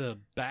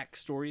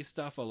backstory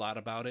stuff, a lot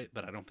about it,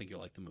 but I don't think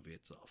you'll like the movie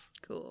itself.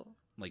 Cool.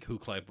 Like who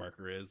Clive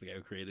Barker is, the guy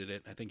who created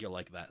it. I think you'll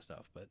like that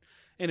stuff. But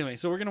anyway,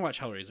 so we're gonna watch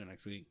Hellraiser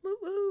next week. Woo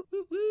woo.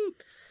 Woo woo.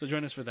 So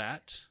join us for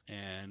that.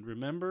 And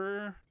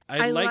remember,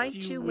 I liked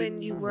you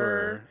when you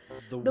were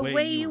the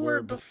way you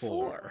were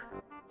before.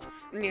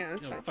 Yeah,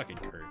 that's fine. Fucking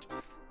Kurt.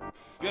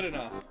 Good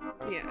enough.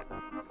 Yeah.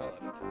 Call it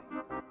a day.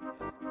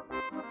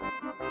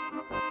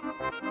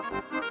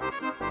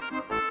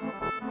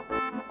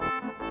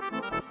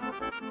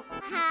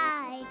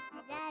 Hi,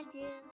 I got you.